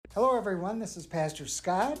Hello, everyone. This is Pastor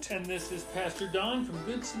Scott. And this is Pastor Don from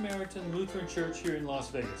Good Samaritan Lutheran Church here in Las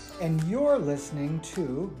Vegas. And you're listening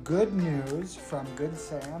to Good News from Good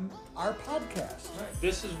Sam, our podcast. Right.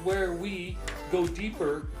 This is where we go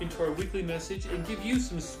deeper into our weekly message and give you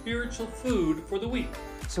some spiritual food for the week.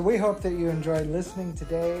 So we hope that you enjoyed listening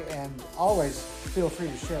today, and always feel free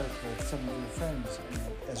to share it with some of your friends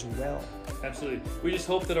as well. Absolutely. We just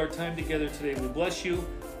hope that our time together today will bless you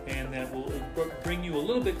and that will bring you a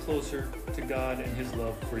little bit closer to God and His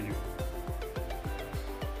love for you.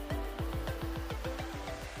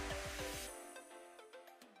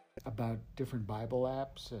 About different Bible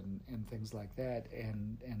apps and things like that,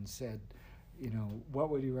 and said, what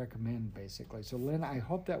would you recommend, basically? So, Lynn, I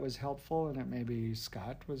hope that was helpful, and that maybe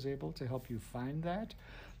Scott was able to help you find that.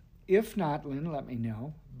 If not, Lynn, let me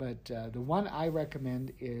know. But the one I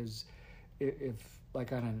recommend is, if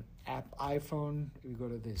like on an app iPhone, you go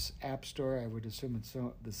to this app store, I would assume it's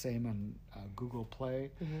the same on Google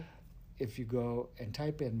Play. Mm-hmm. If you go and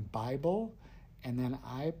type in Bible, and then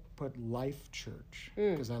I put Life Church,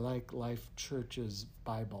 because I like Life Church's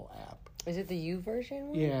Bible app. Is it the U version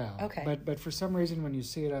one? Yeah. Okay. But for some reason, when you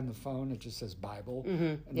see it on the phone, it just says Bible,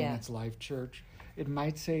 and then it's Life Church. It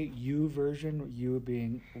might say U version, U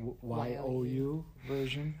being Y-O-U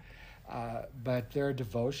version. But there are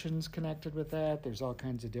devotions connected with that. There's all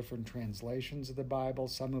kinds of different translations of the Bible,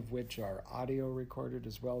 some of which are audio recorded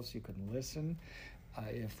as well, so you can listen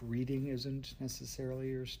if reading isn't necessarily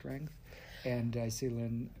your strength. And I see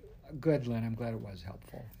Lynn. Good, Lynn. I'm glad it was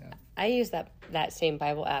helpful. Yeah. I use that same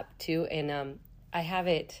Bible app too, and I have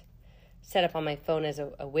it set up on my phone as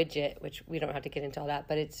a widget, which we don't have to get into all that,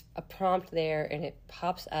 but it's a prompt there, and it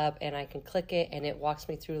pops up, and I can click it, and it walks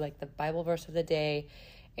me through like the Bible verse of the day.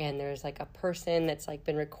 And there's like a person that's like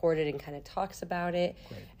been recorded and kind of talks about it.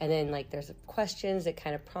 Great. And then like there's questions that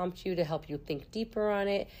kind of prompt you to help you think deeper on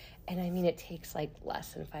it. And I mean, it takes like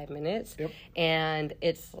less than 5 minutes. Yep. And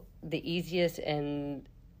it's the easiest and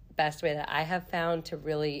best way that I have found to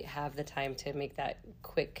really have the time to make that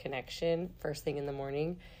quick connection first thing in the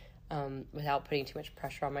morning, without putting too much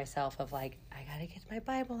pressure on myself of like, I got to get my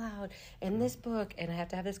Bible out and this book and I have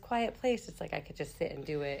to have this quiet place. It's like I could just sit and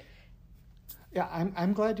do it. Yeah,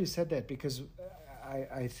 I'm glad you said that, because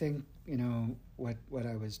I think, what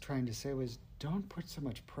I was trying to say was, don't put so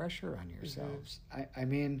much pressure on yourselves. Mm-hmm. I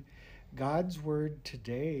mean, God's Word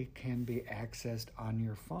today can be accessed on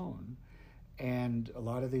your phone, and a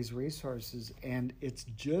lot of these resources, and it's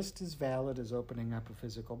just as valid as opening up a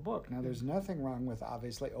physical book. Now, there's nothing wrong with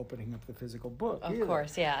obviously opening up the physical book either. Of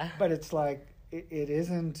course, yeah. But it's like, it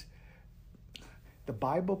isn't, the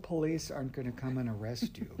Bible police aren't going to come and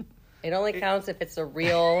arrest you. It only counts if it's a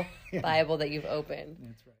real Bible that you've opened.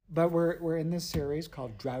 That's right. But we're in this series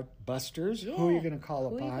called Drought Busters. Yeah. Who are you going to call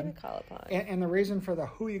upon? Who are you going to call upon? And the reason for the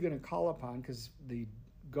who are you going to call upon, because the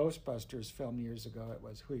Ghostbusters film years ago, it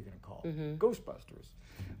was who are you going to call? Mm-hmm. Ghostbusters.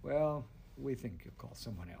 Well, we think you'll call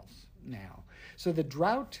someone else now. So the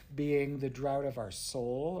drought being the drought of our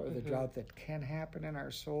soul, or the drought that can happen in our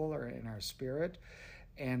soul or in our spirit.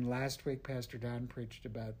 And last week, Pastor Don preached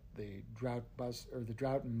about the drought the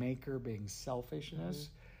drought maker being selfishness,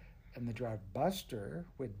 and the drought buster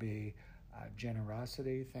would be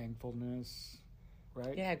generosity, thankfulness,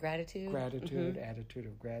 right? Yeah, gratitude. Gratitude, attitude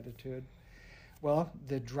of gratitude. Well,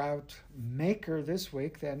 the drought maker this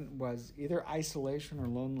week then was either isolation or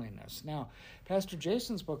loneliness. Now, Pastor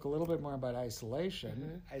Jason spoke a little bit more about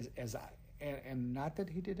isolation, and not that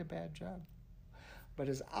he did a bad job. But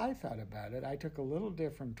as I thought about it, I took a little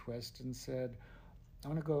different twist and said, I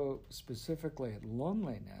want to go specifically at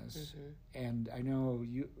loneliness. Mm-hmm. And I know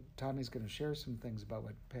Tommy's going to share some things about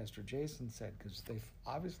what Pastor Jason said, because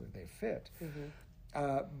they fit.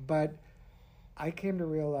 Mm-hmm. But I came to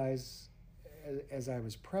realize, as I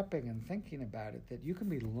was prepping and thinking about it, that you can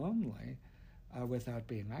be lonely without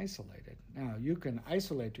being isolated. Now, you can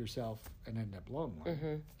isolate yourself and end up lonely.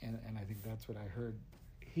 Mm-hmm. And I think that's what I heard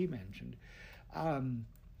he mentioned.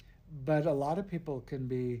 But a lot of people can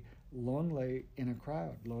be lonely in a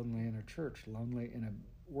crowd, lonely in a church, lonely in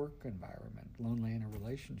a work environment, lonely in a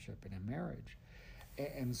relationship, in a marriage.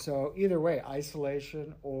 And so either way,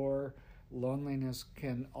 isolation or loneliness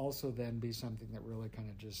can also then be something that really kind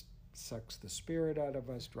of just sucks the spirit out of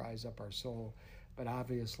us, dries up our soul. But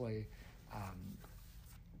obviously,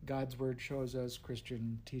 God's Word shows us,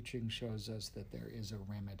 Christian teaching shows us that there is a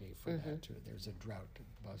remedy for that too. There's a drought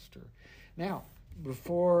buster. Now,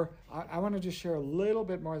 before, I want to just share a little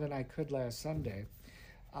bit more than I could last Sunday.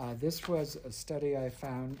 This was a study I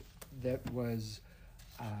found that was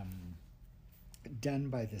done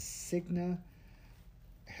by the Cigna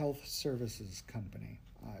Health Services Company.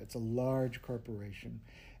 It's a large corporation.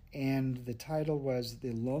 And the title was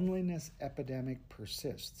The Loneliness Epidemic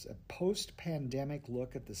Persists, a post-pandemic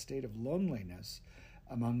look at the state of loneliness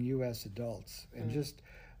among U.S. adults. And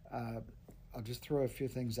I'll just throw a few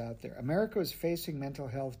things out there. America was facing mental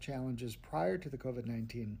health challenges prior to the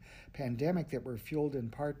COVID-19 pandemic that were fueled in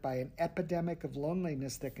part by an epidemic of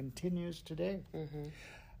loneliness that continues today. Mm-hmm.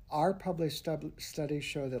 Our published studies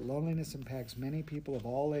show that loneliness impacts many people of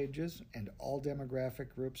all ages and all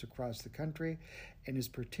demographic groups across the country and is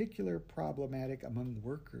particularly problematic among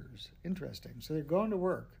workers. Interesting. So they're going to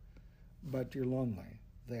work, but you're lonely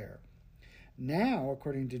there. Now,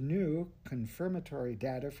 according to new confirmatory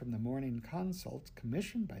data from the Morning Consult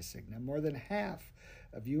commissioned by Cigna, more than half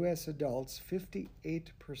of U.S. adults, 58%,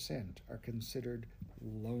 are considered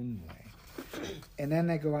lonely. And then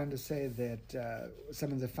they go on to say that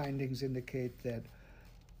some of the findings indicate that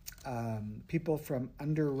people from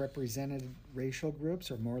underrepresented racial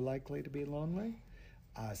groups are more likely to be lonely.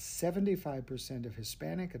 75% of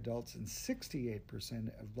Hispanic adults and 68%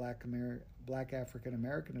 of Black African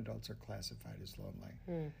American adults are classified as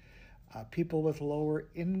lonely. People with lower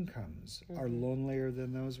incomes are lonelier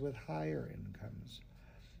than those with higher incomes.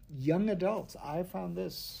 Young adults, I found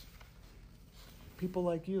this, people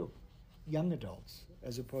like you, young adults,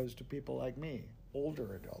 as opposed to people like me,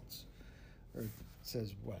 older adults. Or it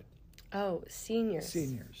says what? Oh, seniors.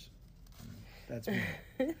 Seniors. That's me.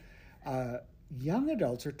 Young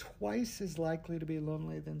adults are twice as likely to be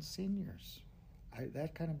lonely than seniors.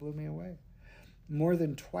 That kind of blew me away. More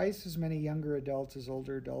than twice as many younger adults as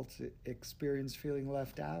older adults experience feeling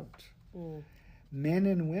left out. Men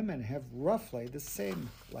and women have roughly the same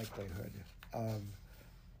likelihood of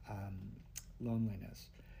loneliness.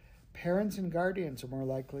 Parents and guardians are more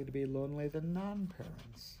likely to be lonely than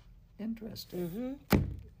non-parents. Interesting. Mm-hmm.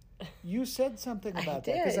 You said something about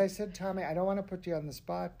that, because I said, Tommy, I don't want to put you on the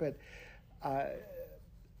spot, but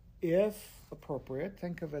if appropriate,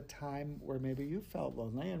 think of a time where maybe you felt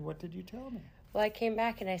lonely, and what did you tell me? Well, I came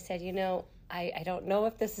back and I said, I don't know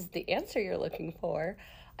if this is the answer you're looking for.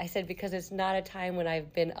 I said, because it's not a time when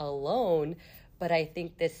I've been alone, but I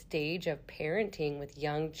think this stage of parenting with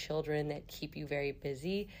young children that keep you very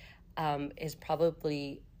busy is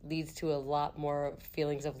probably leads to a lot more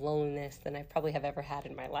feelings of loneliness than I probably have ever had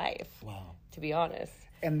in my life. Wow. To be honest.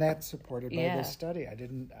 And that's supported by this study.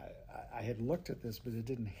 I had looked at this, but it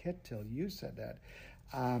didn't hit till you said that.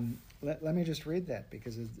 Let me just read that,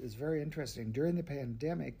 because it's very interesting. During the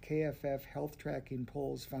pandemic, KFF health tracking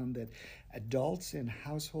polls found that adults in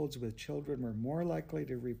households with children were more likely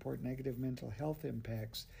to report negative mental health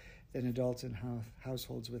impacts than adults in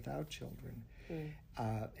households without children.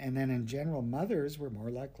 And then in general, mothers were more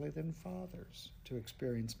likely than fathers to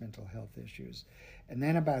experience mental health issues. And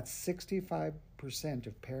then about 65%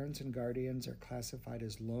 of parents and guardians are classified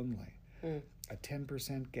as lonely, a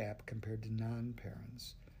 10% gap compared to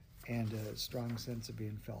non-parents, and a strong sense of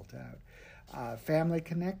being felt out. Family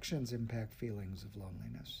connections impact feelings of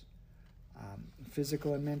loneliness.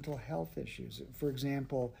 Physical and mental health issues. For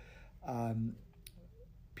example,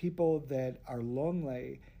 people that are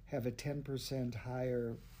lonely have a 10%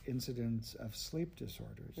 higher incidence of sleep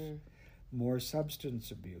disorders, more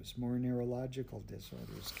substance abuse, more neurological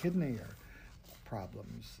disorders, kidney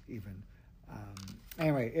problems even.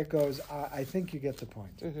 Anyway, it goes, I think you get the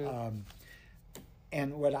point. Mm-hmm.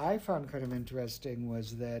 And what I found kind of interesting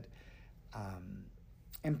was that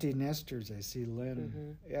empty nesters, I see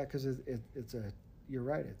Lynn, because you're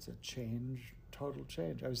right, it's a change, total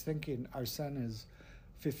change. I was thinking our son is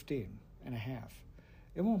 15 and a half.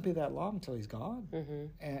 It won't be that long till he's gone.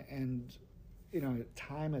 And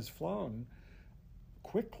time has flown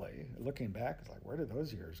quickly. Looking back, it's like, where did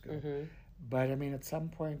those years go? But I mean, at some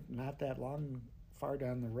point, not that long, far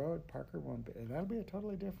down the road, Parker won't be. That'll be a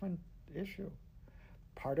totally different issue.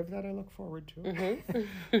 Part of that I look forward to.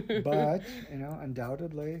 But,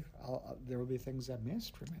 undoubtedly, there will be things I miss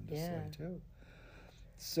tremendously, too.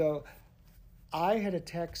 So I had a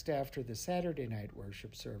text after the Saturday night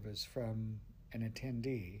worship service from an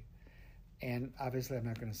attendee, and obviously I'm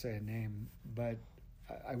not going to say a name, but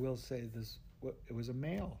I will say this: it was a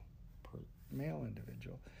male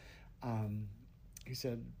individual. He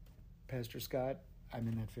said, "Pastor Scott, I'm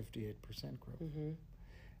in that 58% group,"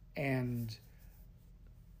 and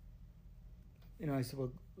I said,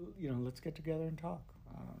 "Well, let's get together and talk,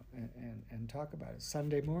 and talk about it."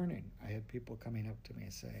 Sunday morning, I had people coming up to me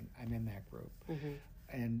saying, "I'm in that group,"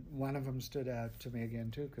 and one of them stood out to me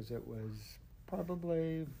again too, because it was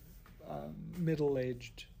probably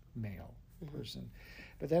middle-aged male person.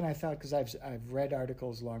 But then I thought, because I've read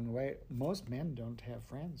articles along the way, most men don't have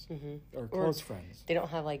friends or close friends. They don't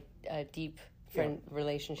have like deep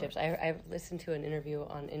relationships. Right. I listened to an interview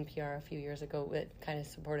on NPR a few years ago that kind of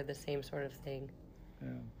supported the same sort of thing. Yeah.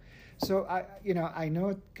 So I know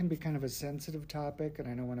it can be kind of a sensitive topic, and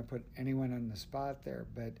I don't want to put anyone on the spot there.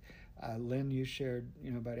 But Lynn, you shared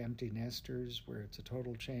about empty nesters, where it's a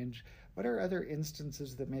total change. What are other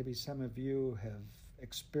instances that maybe some of you have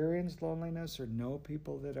experienced loneliness or know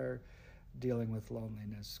people that are dealing with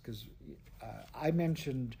loneliness? Because I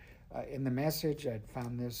mentioned in the message, I'd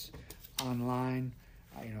found this online.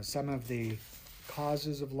 Some of the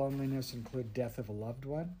causes of loneliness include death of a loved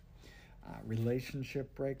one.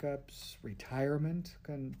 Relationship breakups, retirement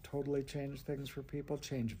can totally change things for people,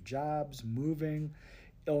 change of jobs, moving,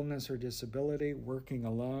 illness or disability, working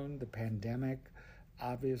alone. The pandemic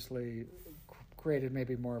obviously created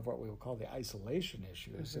maybe more of what we would call the isolation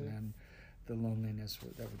issues, and then the loneliness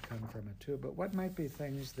that would come from it too. But what might be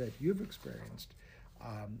things that you've experienced,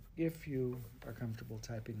 if you are comfortable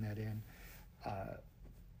typing that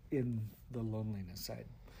in the loneliness side?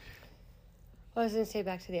 Well, I was going to say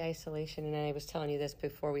back to the isolation, and I was telling you this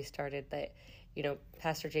before we started, that,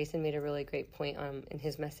 Pastor Jason made a really great point in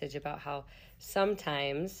his message about how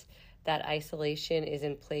sometimes that isolation is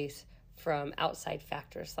in place from outside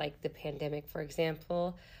factors, like the pandemic, for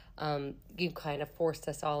example. You kind of forced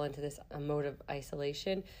us all into this mode of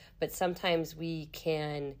isolation, but sometimes we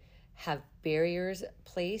can have barriers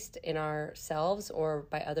placed in ourselves or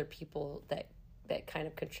by other people that kind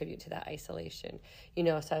of contribute to that isolation.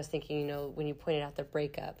 So I was thinking, when you pointed out the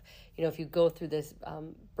breakup, if you go through this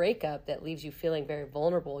breakup that leaves you feeling very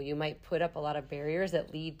vulnerable, you might put up a lot of barriers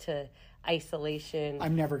that lead to isolation.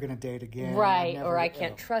 I'm never going to date again. Right, or I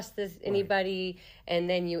can't trust anybody. Right. And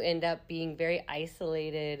then you end up being very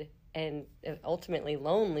isolated and ultimately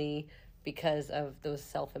lonely because of those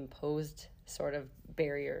self-imposed sort of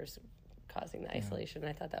barriers causing the isolation.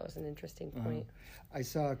 I thought that was an interesting point. I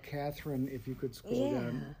saw Catherine, if you could scroll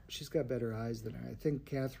down. She's got better eyes than I think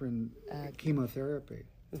Catherine, chemotherapy.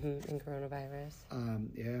 And coronavirus.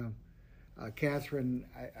 Catherine,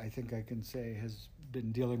 I think I can say, has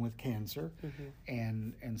been dealing with cancer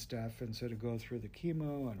and stuff. And so to go through the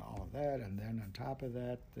chemo and all of that, and then on top of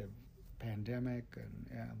that, the pandemic,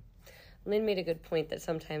 and Lynn made a good point that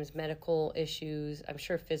sometimes medical issues, I'm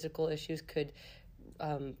sure physical issues, could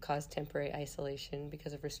cause temporary isolation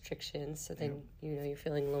because of restrictions. So then, you're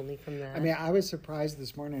feeling lonely from that. I mean, I was surprised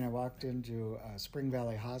this morning. I walked into Spring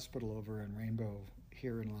Valley Hospital over in Rainbow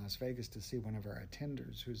here in Las Vegas to see one of our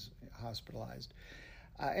attenders who's hospitalized.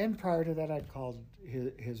 And prior to that, I'd called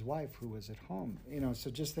his wife who was at home. So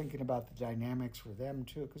just thinking about the dynamics for them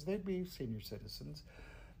too, because they'd be senior citizens.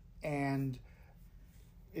 And,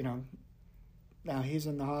 now he's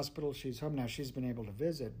in the hospital, she's home. Now she's been able to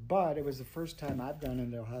visit, but it was the first time I've gone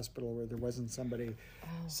into a hospital where there wasn't somebody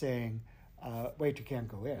saying, wait, you can't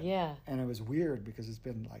go in. Yeah. And it was weird because it's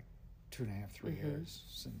been like 2.5, 3 years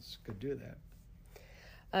since could do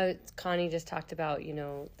that. Connie just talked about,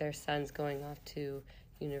 their sons going off to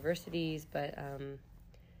universities, but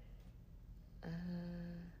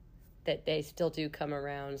that they still do come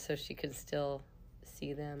around so she can still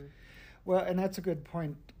see them. Well, and that's a good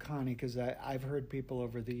point, Connie, because I've heard people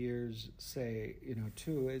over the years say,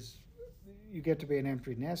 too, is you get to be an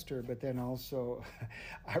empty nester, but then also,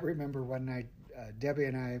 I remember one night, Debbie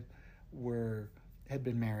and I had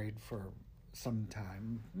been married for some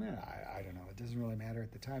time. I don't know, it doesn't really matter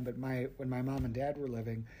at the time, but when my mom and dad were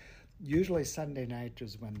living, usually Sunday night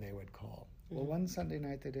is when they would call. Well, one Sunday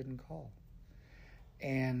night they didn't call.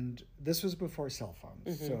 And this was before cell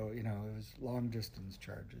phones, so, it was long-distance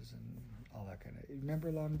charges and all that kind of...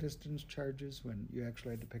 Remember long-distance charges when you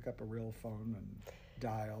actually had to pick up a real phone and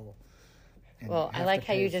dial? And well, I like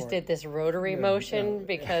how you just did this rotary motion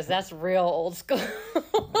because that's real old school.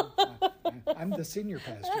 I'm the senior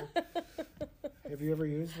pastor. Have you ever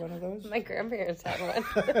used one of those? My grandparents had one.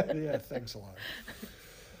 Yeah, thanks a lot.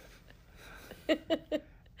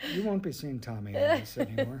 You won't be seeing Tommy on this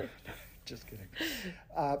anymore. Just kidding.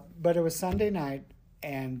 But it was Sunday night,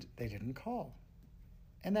 and they didn't call.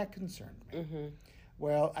 And that concerned me.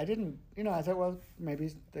 Well, I didn't, I thought, well,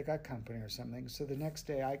 maybe they got company or something. So the next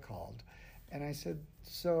day I called, and I said,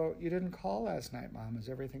 so you didn't call last night, Mom. Is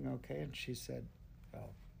everything okay? And she said,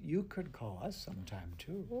 well, you could call us sometime,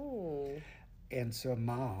 too. Ooh. And so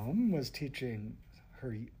Mom was teaching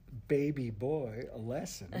her baby boy a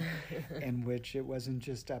lesson in which it wasn't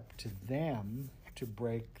just up to them to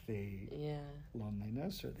break the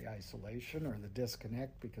loneliness or the isolation or the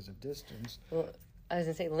disconnect because of distance. Well, I was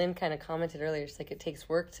going to say, Lynn kind of commented earlier, it's like it takes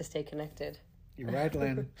work to stay connected. You're right,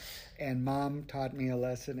 Lynn. And Mom taught me a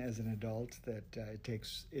lesson as an adult that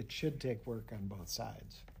it should take work on both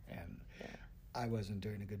sides. And I wasn't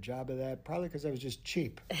doing a good job of that, probably because I was just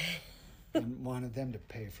cheap and wanted them to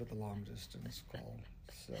pay for the long distance call.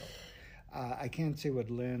 So I can't see what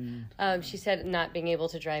Lynn... She said not being able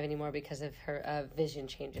to drive anymore because of her vision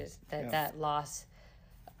changes. That loss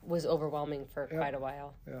was overwhelming for quite a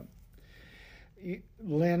while. Yeah.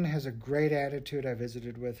 Lynn has a great attitude. I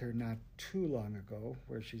visited with her not too long ago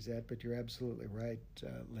where she's at, but you're absolutely right,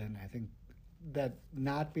 Lynn. I think that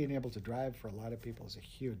not being able to drive for a lot of people is a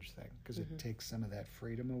huge thing because it takes some of that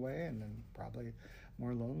freedom away and then probably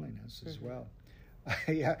more loneliness as well.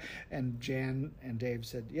 Yeah, and Jan and Dave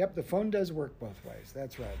said, yep, the phone does work both ways.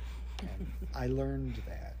 That's right. And I learned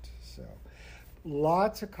that. So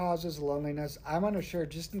lots of causes of loneliness. I want to share,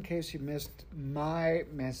 just in case you missed my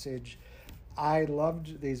message, I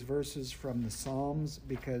loved these verses from the Psalms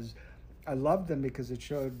because I loved them because it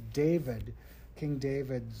showed David, King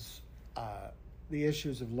David's, the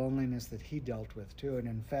issues of loneliness that he dealt with too. And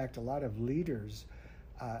in fact, a lot of leaders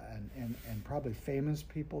and probably famous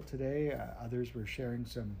people today, others were sharing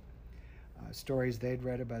some stories they'd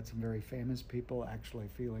read about some very famous people actually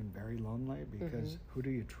feeling very lonely because who do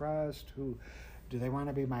you trust? Who do they want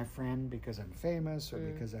to be my friend because I'm famous or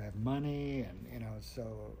because I have money? And,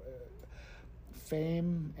 so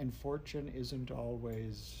fame and fortune isn't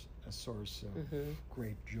always a source of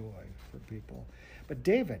great joy for people. But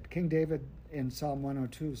David, King David in Psalm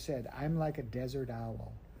 102 said, I'm like a desert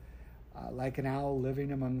owl, like an owl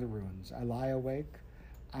living among the ruins. I lie awake.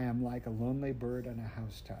 I am like a lonely bird on a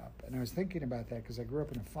housetop. And I was thinking about that because I grew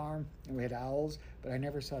up in a farm and we had owls, but I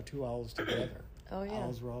never saw two owls together. Oh, yeah.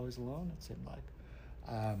 Owls were always alone, it seemed like.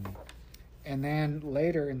 And then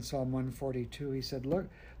later in Psalm 142, he said,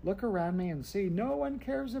 look around me and see, no one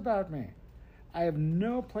cares about me. I have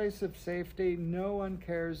no place of safety. No one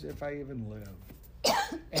cares if I even live.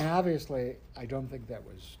 And obviously, I don't think that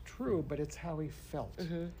was true, but it's how he felt.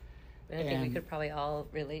 And I think we could probably all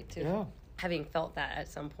relate to having felt that at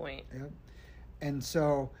some point. Yeah. And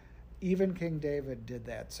so even King David did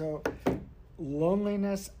that. So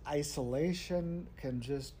loneliness, isolation can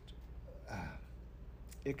just,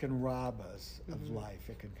 it can rob us of life.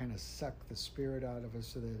 It can kind of suck the spirit out of us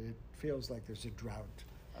so that it feels like there's a drought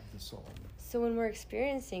of the soul. So when we're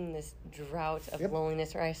experiencing this drought of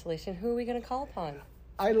loneliness or isolation, who are we going to call upon?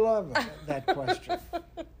 I love that question.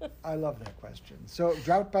 I love that question. So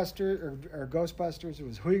Droughtbuster or Ghostbusters, it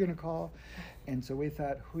was who are you going to call? And so we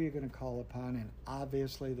thought, who are you going to call upon? And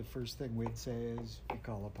obviously the first thing we'd say is we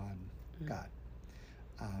call upon God.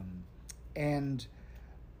 And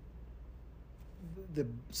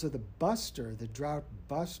the buster, the drought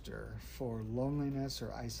buster for loneliness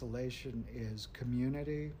or isolation is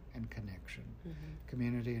community and connection.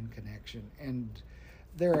 Community and connection. And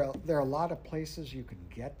there are a lot of places you can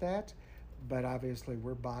get that, but obviously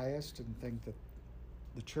we're biased and think that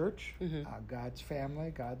the church, God's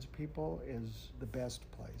family, God's people is the best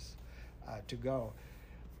place to go.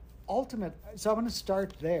 So I want to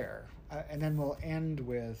start there, and then we'll end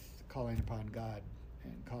with calling upon God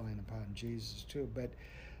and calling upon Jesus too.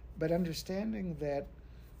 But understanding that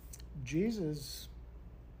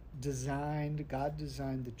God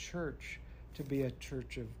designed the church to be a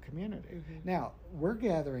church of community. Now, we're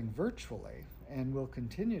gathering virtually, and we'll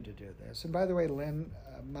continue to do this. And by the way, Lynn,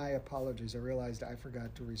 my apologies. I realized I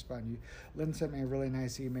forgot to respond. Lynn sent me a really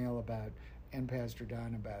nice email and Pastor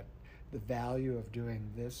Don about the value of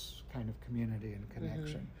doing this kind of community and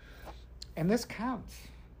connection. And this counts,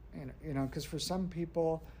 because for some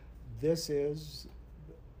people, this is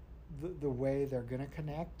the way they're going to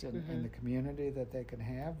connect and the community that they can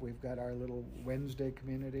have. We've got our little Wednesday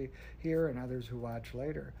community here and others who watch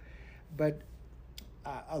later. But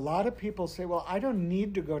a lot of people say, well, I don't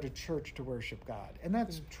need to go to church to worship God. And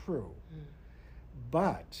that's true.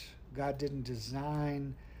 But God didn't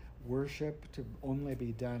design worship to only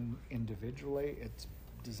be done individually. It's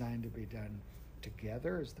designed to be done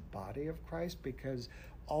together as the body of Christ, because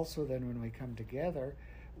also then when we come together,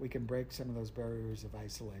 we can break some of those barriers of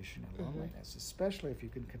isolation and loneliness, especially if you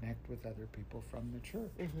can connect with other people from the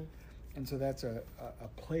church. And so that's a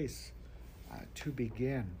place to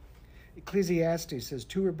begin. Ecclesiastes says,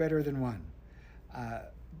 2 are better than 1.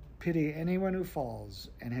 Pity anyone who falls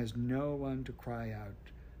and has no one to cry out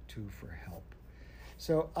to for help.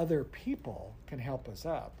 So other people can help us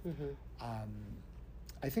up.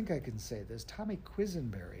 I think I can say this. Tommy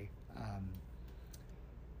Quisenberry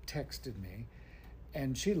texted me,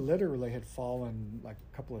 and she literally had fallen like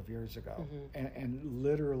a couple of years ago, and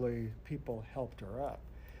literally people helped her up.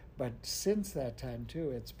 But since that time,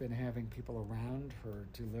 too, it's been having people around her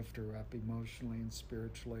to lift her up emotionally and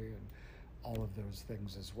spiritually and all of those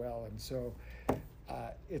things as well. And so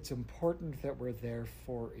it's important that we're there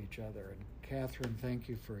for each other. And Catherine, thank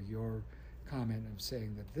you for your comment of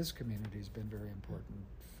saying that this community has been very important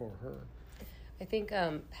for her. I think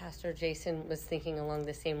Pastor Jason was thinking along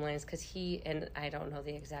the same lines, because he, and I don't know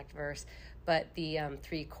the exact verse, but the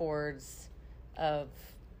 3 chords of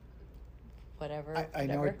whatever. I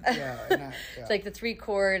know it, yeah. It's like the 3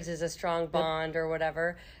 chords is a strong bond or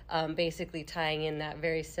whatever, basically tying in that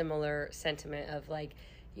very similar sentiment of like,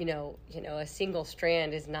 a single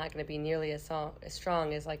strand is not going to be nearly as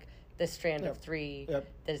strong as like the strand of 3 that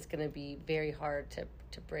is going to be very hard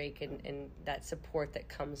to break, and that support that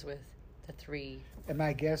comes with the 3. And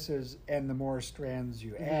my guess is, and the more strands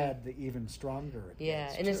you add, the even stronger it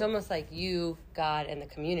gets. And it's almost like you, God, and the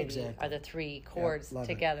community are the 3 chords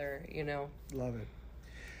together, Love it.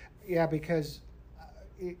 Yeah, because,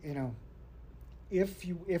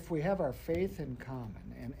 if we have our faith in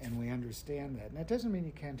common and we understand that, and that doesn't mean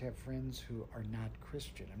you can't have friends who are not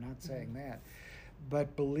Christian. I'm not saying that.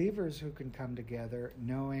 But believers who can come together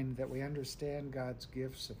knowing that we understand God's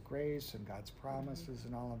gifts of grace and God's promises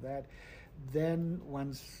and all of that, then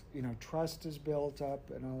once, trust is built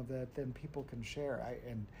up and all of that, then people can share.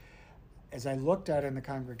 And as I looked out in the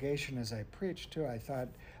congregation as I preached too, I thought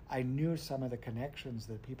I knew some of the connections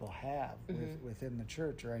that people have within the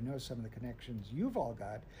church, or I know some of the connections you've all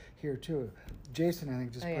got here too. Jason, I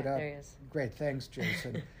think, just put up. There he is. Great, thanks,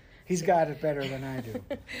 Jason. He's got it better than I do.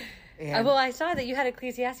 Well, I saw that you had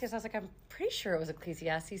Ecclesiastes. I was like, I'm pretty sure it was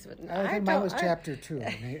Ecclesiastes. But I think mine was chapter 2,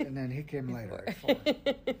 and then he came later at 4.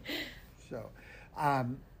 So,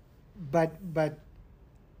 but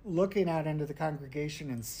looking out into the congregation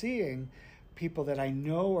and seeing people that I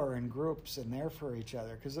know are in groups and there for each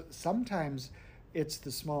other, because sometimes it's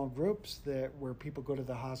the small groups where people go to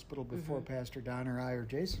the hospital before Pastor Don or I or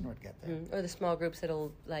Jason would get there. Or the small groups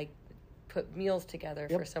that'll like put meals together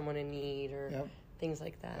for someone in need or things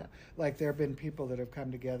like that. Like there have been people that have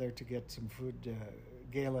come together to get some food.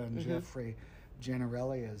 Gayla and Jeffrey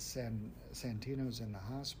Gianarelli as Santino's in the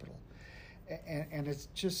hospital. And it's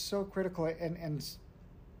just so critical. And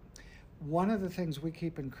one of the things we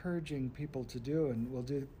keep encouraging people to do, and we'll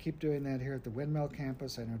keep doing that here at the Windmill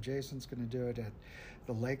campus, I know Jason's going to do it at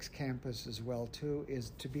the Lakes campus as well too,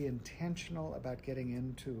 is to be intentional about getting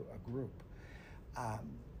into a group.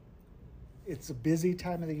 It's a busy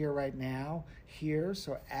time of the year right now here,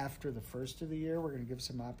 so after the first of the year, we're going to give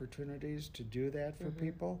some opportunities to do that for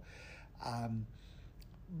people.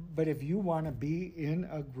 But if you want to be in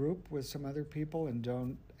a group with some other people and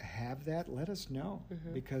don't have that, let us know,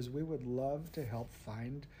 because we would love to help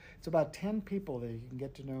find. It's about 10 people that you can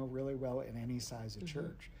get to know really well in any size of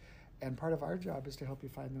church. And part of our job is to help you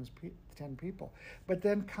find those 10 people. But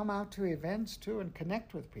then come out to events, too, and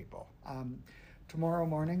connect with people. Tomorrow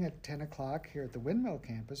morning at 10 o'clock here at the Windmill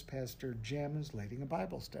campus, Pastor Jim is leading a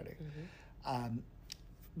Bible study.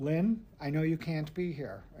 Lynn, I know you can't be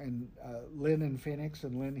here, and Lynn in Phoenix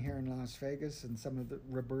and Lynn here in Las Vegas and some of the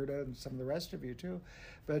Roberta and some of the rest of you too,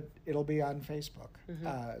 but it'll be on Facebook,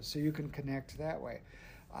 so you can connect that way.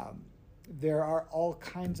 There are all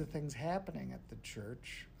kinds of things happening at the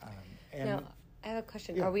church. Now, I have a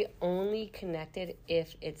question. Are we only connected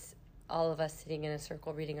if it's all of us sitting in a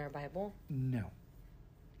circle reading our Bible? No,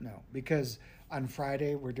 because on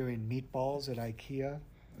Friday we're doing meatballs at IKEA.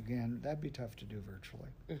 Again, that'd be tough to do virtually.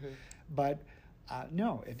 But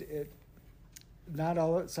no, it not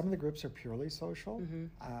all. Some of the groups are purely social.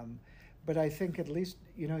 But I think at least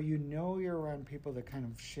you're around people that kind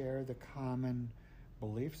of share the common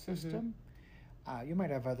belief system. You might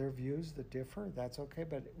have other views that differ. That's okay,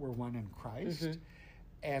 but we're one in Christ,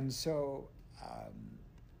 and so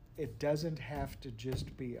it doesn't have to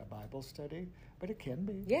just be a Bible study. But it can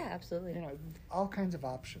be. Yeah, absolutely. All kinds of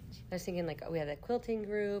options. I was thinking, we have that quilting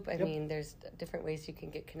group. I mean, there's different ways you can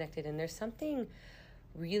get connected. And there's something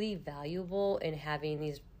really valuable in having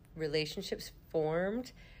these relationships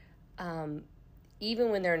formed, even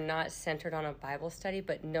when they're not centered on a Bible study,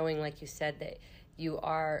 but knowing, like you said, that you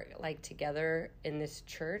are, together in this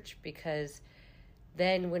church, because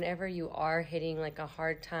then whenever you are hitting, a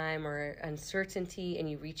hard time or uncertainty and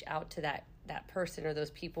you reach out to that person or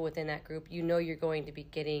those people within that group, you're going to be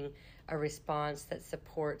getting a response that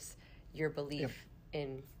supports your belief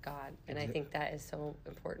in God. And I think that is so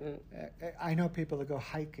important. I know people that go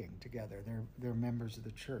hiking together. They're members of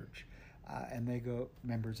the church, and they go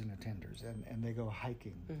members and attenders, and they go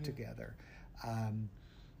hiking together.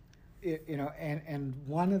 And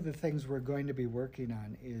one of the things we're going to be working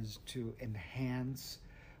on is to enhance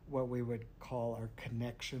what we would call our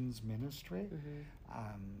connections ministry,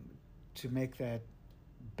 to make that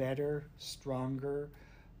better, stronger,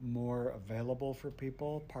 more available for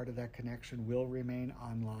people. Part of that connection will remain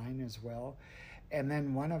online as well. And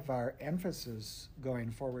then one of our emphasis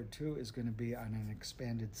going forward too is going to be on an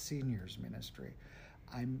expanded seniors ministry.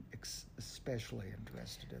 I'm especially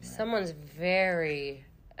interested in that. Someone's very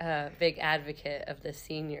big advocate of the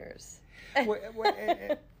seniors.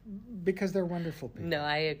 Because they're wonderful people. No,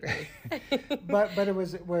 I agree. but it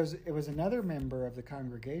was another member of the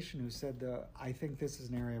congregation who said, I think this is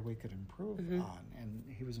an area we could improve on. And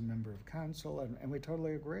he was a member of council, and we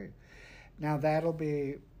totally agree. Now, that'll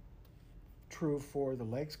be true for the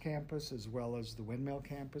Lakes campus as well as the Windmill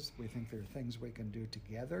campus. We think there are things we can do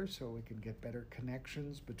together so we can get better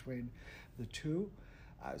connections between the two.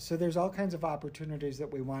 So there's all kinds of opportunities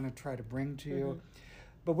that we want to try to bring to you,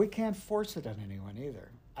 but we can't force it on anyone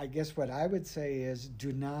either. I guess what I would say is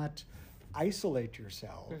do not isolate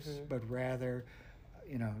yourselves, but rather,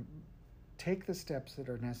 take the steps that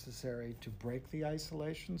are necessary to break the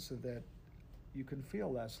isolation so that you can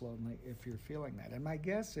feel less lonely if you're feeling that. And my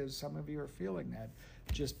guess is some of you are feeling that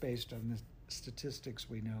just based on the statistics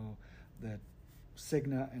we know that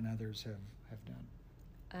Cigna and others have done.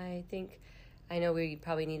 I know we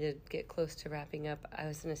probably need to get close to wrapping up. I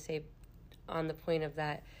was going to say on the point of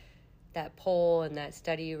that poll and that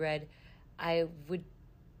study you read, I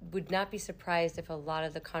would not be surprised if a lot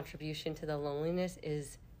of the contribution to the loneliness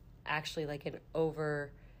is actually like an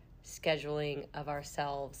over scheduling of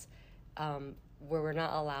ourselves, where we're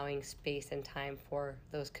not allowing space and time for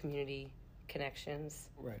those community connections.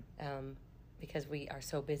 Right. Because we are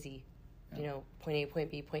so busy, point A, point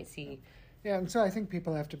B, point C. Yeah, and so I think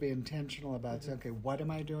people have to be intentional about saying, okay, what am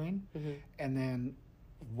I doing? And then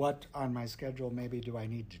what on my schedule maybe do I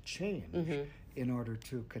need to change in order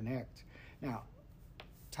to connect? Now,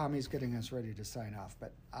 Tommy's getting us ready to sign off,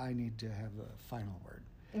 but I need to have the final word.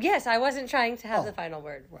 Yes, I wasn't trying to have the final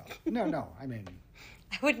word. Well, no, I mean,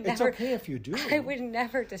 I would never. It's okay if you do. I would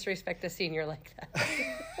never disrespect a senior like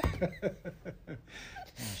that.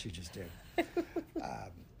 No, she just did.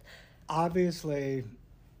 Obviously,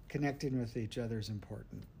 connecting with each other is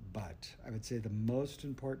important, but I would say the most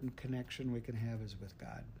important connection we can have is with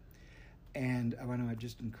God. And I want to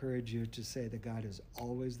just encourage you to say that God is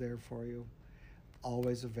always there for you,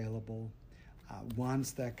 always available,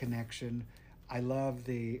 wants that connection. I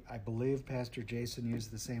believe Pastor Jason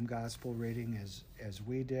used the same gospel reading as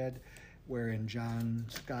we did, where in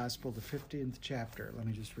John's gospel, the 15th chapter, let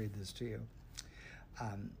me just read this to you.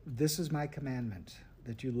 This is my commandment,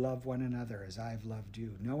 that you love one another as I've loved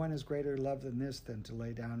you. No one has greater love than this, than to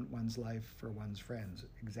lay down one's life for one's friends.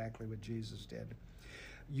 Exactly what Jesus did.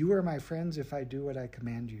 You are my friends if I do what I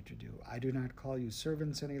command you to do. I do not call you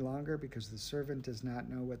servants any longer, because the servant does not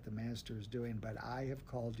know what the master is doing, but I have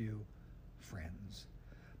called you friends,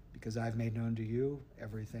 because I've made known to you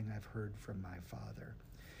everything I've heard from my Father.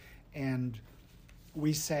 And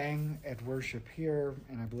we sang at worship here,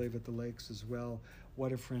 and I believe at the Lakes as well,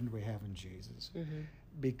 what a friend we have in Jesus.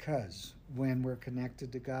 Because when we're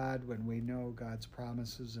connected to God, when we know God's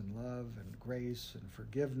promises and love and grace and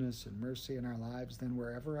forgiveness and mercy in our lives, then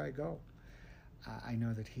wherever I go, I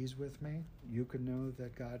know that He's with me. You can know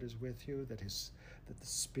that God is with you, that the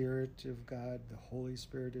Spirit of God, the Holy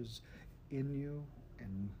Spirit, is in you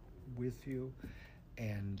and with you,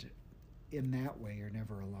 and in that way you're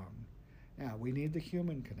never alone. Now, we need the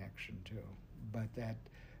human connection too, but that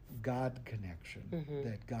God connection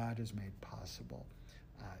that God has made possible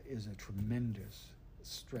is a tremendous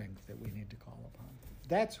strength that we need to call upon.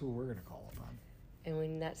 That's who we're going to call upon. And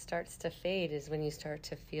when that starts to fade is when you start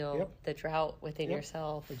to feel the drought within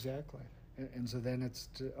yourself. Exactly. And so then it's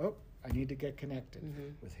I need to get connected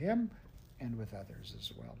with Him and with others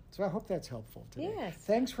as well. So I hope that's helpful today. Yes.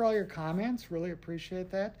 Thanks for all your comments. Really appreciate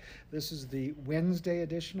that. This is the Wednesday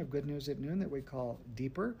edition of Good News at Noon that we call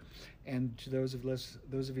Deeper. And to those of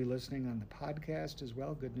you listening on the podcast as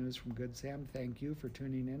well, Good News from Good Sam, thank you for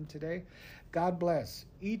tuning in today. God bless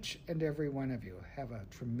each and every one of you. Have a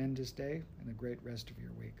tremendous day and a great rest of your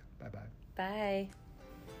week. Bye-bye. Bye.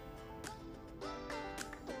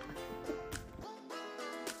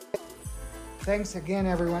 Thanks again,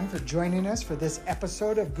 everyone, for joining us for this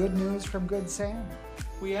episode of Good News from Good Sam.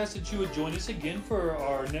 We ask that you would join us again for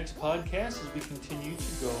our next podcast as we continue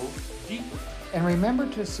to go deeper. And remember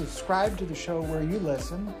to subscribe to the show where you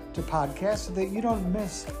listen to podcasts so that you don't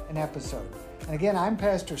miss an episode. And again, I'm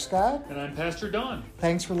Pastor Scott. And I'm Pastor Don.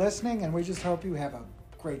 Thanks for listening, and we just hope you have a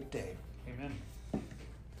great day. Amen.